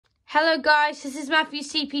Hello guys, this is Matthew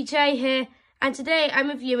CPJ here, and today I'm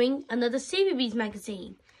reviewing another CBeebies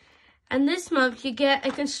magazine. And this month you get a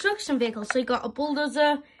construction vehicle, so you got a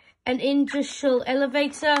bulldozer, an industrial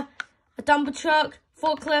elevator, a dumper truck,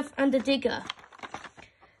 forklift and a digger.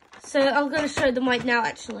 So I'm going to show them right now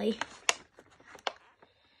actually.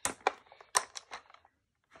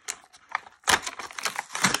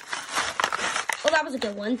 Oh, that was a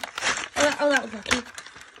good one. Oh, that was lucky.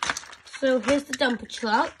 So here's the dumper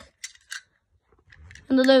truck.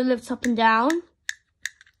 And the load lifts up and down.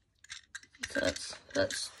 So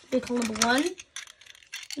that's vehicle number one.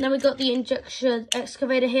 And then we got the injection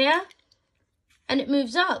excavator here. And it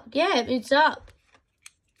moves up. Yeah, it moves up.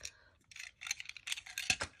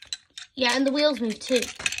 Yeah, and the wheels move too.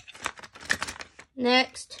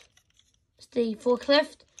 Next is the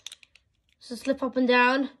forklift. So slip up and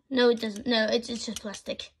down. No, it doesn't. No, it's just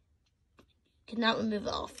plastic. You cannot remove it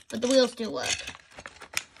off. But the wheels do work.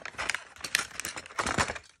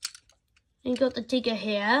 And you got the digger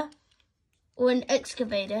here, or an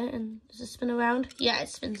excavator, and does it spin around? Yeah, it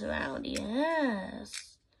spins around,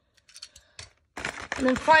 yes. And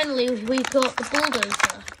then finally, we've got the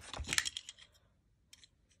bulldozer.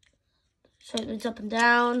 So it moves up and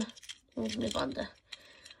down, and we move under.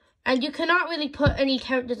 And you cannot really put any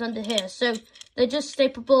characters under here, so they're just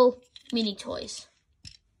stapleable mini toys.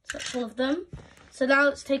 So that's one of them. So now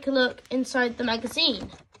let's take a look inside the magazine.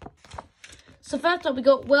 So first up, we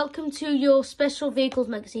got Welcome to Your Special Vehicles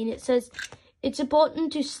magazine. It says, it's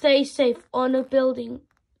important to stay safe on a building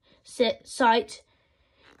site.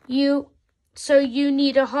 So you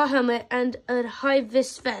need a hard helmet and a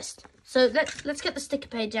high-vis vest. So let's get the sticker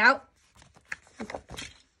page out.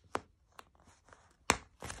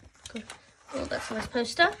 Oh, that's a nice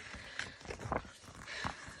poster.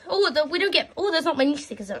 Oh, we don't get. Oh, there's not many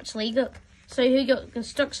stickers actually. Look. So here you got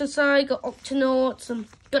construction side, got Octonauts, and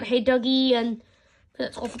got Hey Dougie, and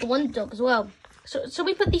that's all for the one dog as well. So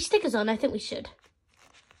we put these stickers on, I think we should.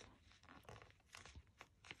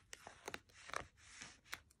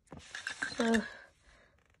 So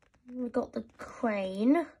we got the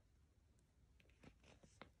crane.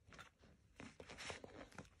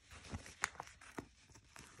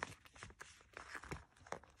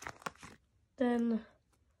 Then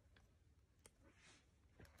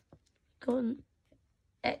got an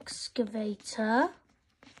excavator.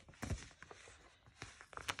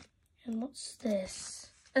 And what's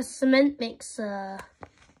this? A cement mixer.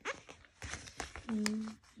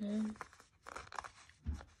 No.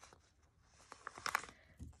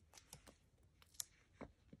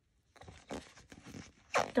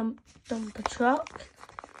 Dumper truck.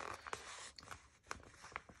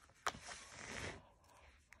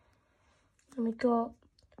 And we got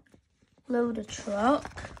loader truck.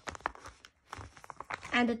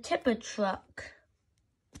 And a tipper truck.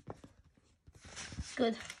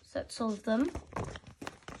 Good, so that's all of them.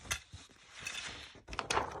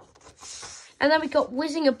 And then we got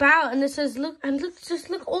whizzing about, and this says, look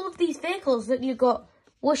all of these vehicles that you got.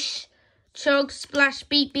 Whoosh, chug, splash,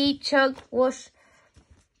 beep, beep, chug, whoosh.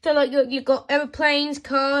 So like you got aeroplanes,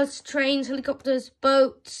 cars, trains, helicopters,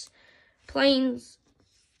 boats, planes,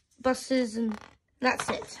 buses, and that's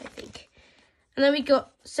it, I think. And then we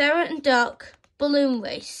got Sarah and Duck balloon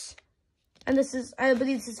race. And this is, I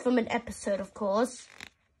believe this is from an episode, of course.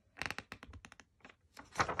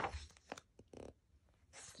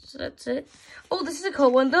 So that's it. Oh, this is a cool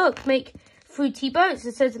one. Look, make fruity boats.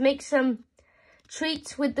 It says make some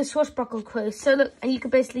treats with the swashbuckle crew. So look, and you can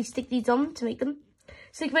basically stick these on to make them.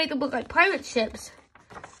 So you can make them look like pirate ships.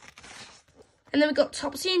 And then we've got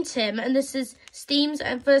Topsy and Tim, and this is steams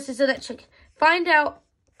and versus electric. Find out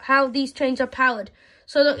how these trains are powered.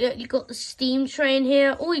 So look, you got the steam train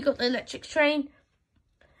here, or you got the electric train.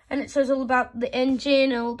 And it says all about the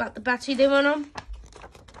engine and all about the battery they run on.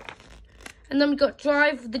 And then we got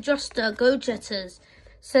Drive the Joster, Go-Jetters.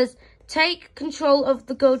 It says, take control of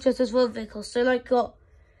the Go-Jetters road vehicles. So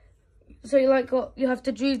you have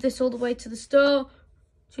to drive this all the way to the store.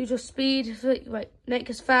 Choose your speed, right, make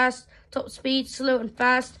us fast, top speed, slow and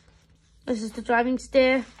fast. This is the driving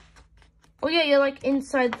steer. Oh yeah, you're like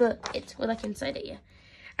inside we're like inside it, yeah.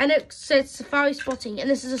 And it says Safari Spotting, and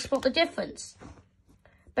this is a spot the difference.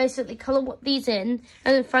 Basically, colour these in,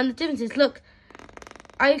 and then find the differences. Look,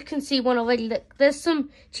 I can see one already. Look, there's some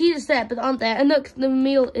cheetahs there, but aren't there. And look, the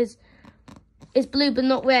meal is blue, but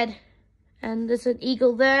not red. And there's an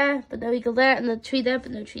eagle there, but no eagle there, and the tree there,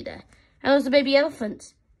 but no tree there. And there's a baby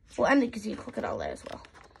elephant. Well, and you can see a crocodile there as well.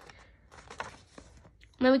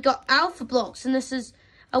 And then we got alpha blocks, and this is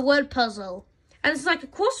a word puzzle. And it's like a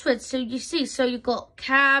crossword, so you see, so you've got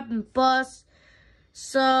cab and bus,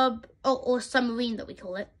 sub, or submarine that we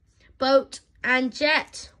call it. boat and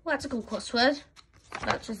jet. Well, that's a cool crossword.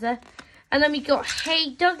 That's just there. And then we got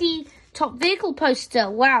Hey Dougie top vehicle poster.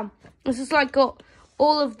 Wow, this is like got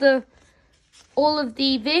all of the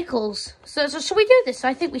vehicles. So should we do this?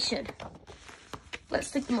 I think we should. Let's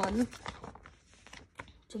stick them on.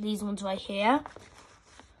 So these ones right here.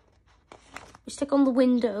 We stick on the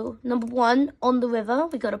window. Number 1, on the river.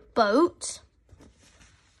 We got a boat.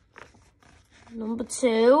 Number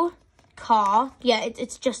 2, car. Yeah,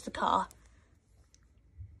 it's just a car.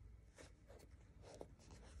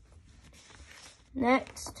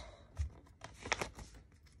 Next.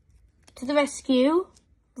 To the rescue.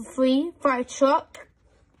 3, fire truck.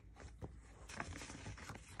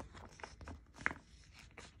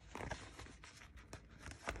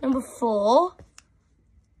 Number 4,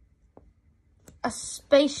 a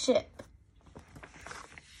spaceship.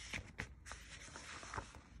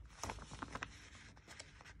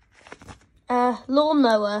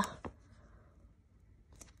 Lawnmower.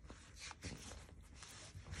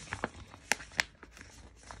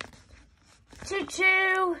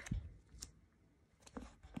 Choo-choo.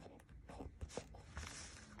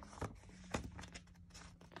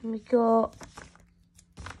 And we got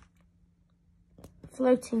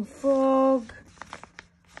floating frog.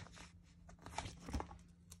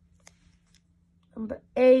 Number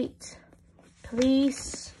 8,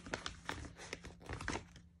 police.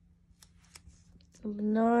 Number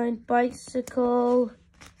 9, bicycle.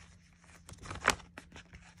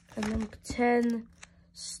 And number 10,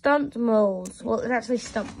 stunt moles. Well, it's actually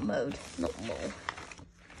stunt mode, not mole.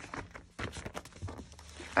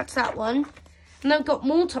 That's that one. And I've got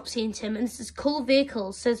more Topsy and Tim, and this is cool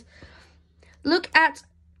vehicles. It says,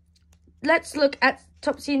 let's look at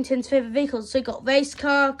Topsy and Tim's favourite vehicles. So we've got race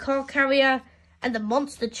car, car carrier, and the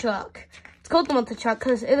monster truck. It's called the monster truck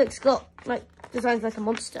because it looks designs like a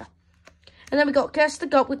monster. And then we got Guess the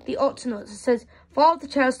God with the Octonauts. It says, follow the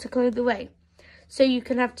trails to clear the way. So you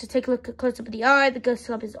can have to take a look at close up of the eye. The ghost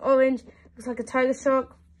club is orange. Looks like a tiger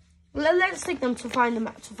shark. Let's take them to find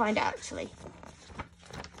out actually.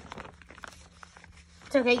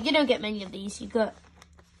 It's okay, you don't get many of these. You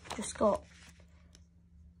just got.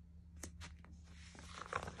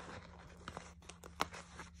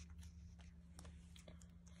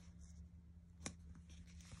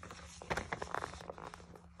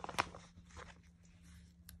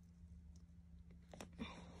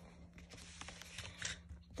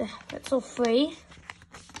 That's all 3.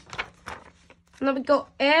 And then we got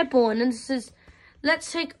airborne, and this is,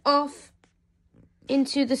 let's take off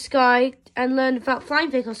into the sky and learn about flying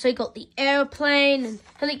vehicles. So you got the airplane and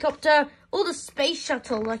helicopter, or the space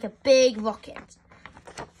shuttle, like a big rocket.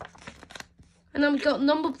 And then we got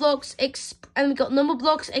number blocks express.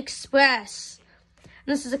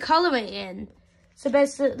 And this is a colouring in. So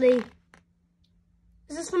basically,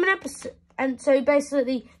 this is from an episode. And so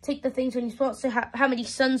basically, take the things when you spot. So how many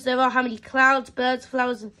suns there are, how many clouds, birds,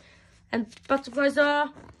 flowers, and butterflies there are.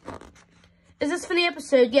 Is this from the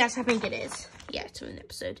episode? Yes, I think it is. Yeah, it's from an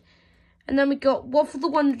episode. And then we got Waffle the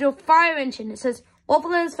Wonder Fire Engine. It says,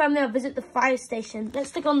 Waffle and his family will visit the fire station. Let's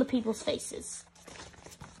stick on the people's faces.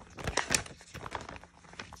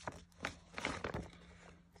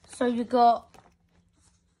 So you got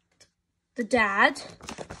the dad.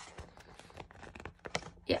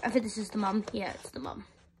 Yeah, I think this is the mum. Yeah, it's the mum.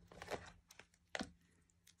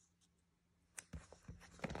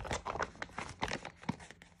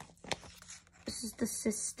 This is the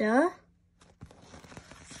sister.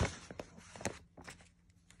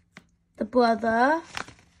 The brother.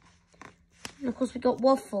 And of course we got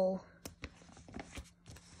Waffle.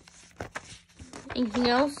 Anything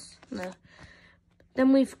else? No.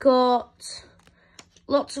 Then we've got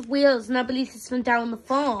lots of wheels, and I believe this is from down on the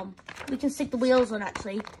farm. We can stick the wheels on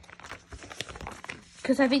actually,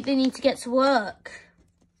 because I think they need to get to work.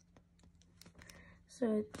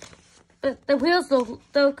 So, but the wheels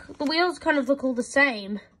the wheels kind of look all the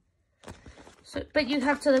same. So, but you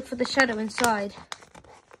have to look for the shadow inside.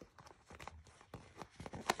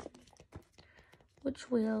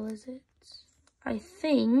 Which wheel is it? I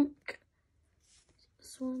think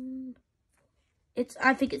this one.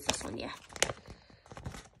 I think it's this one, yeah.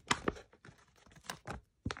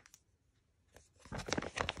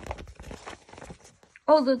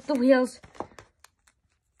 Oh, the wheels.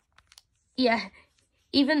 Yeah,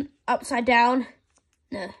 even upside down.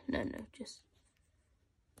 No, just.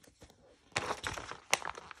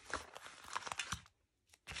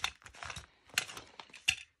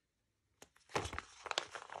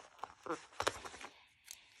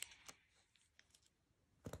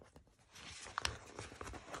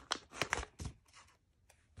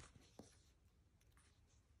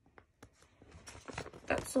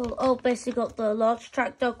 So, oh, basically got the large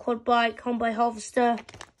tractor, quad bike, combine harvester,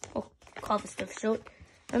 or harvester for short,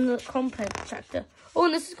 and the compact tractor. Oh,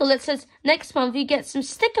 and this is cool. It says next month you get some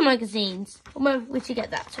sticker magazines. Well, we should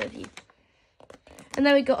get that to review. And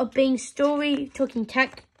then we got a Bing story, talking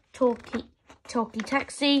taxi.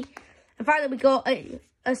 In fact, we got a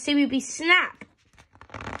CBeebies snap.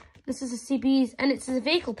 This is a CBeebies, and it's a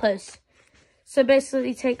vehicle post. So basically,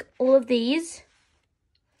 you take all of these,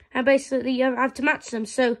 and basically you have to match them.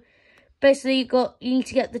 So basically, you need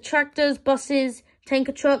to get the tractors, buses,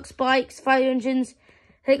 tanker trucks, bikes, fire engines,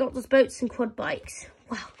 helicopters, boats, and quad bikes.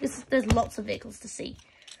 Wow, there's lots of vehicles to see.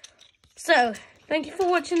 So thank you for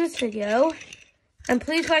watching this video, and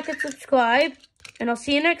please like and subscribe. And I'll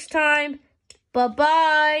see you next time. Bye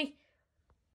bye.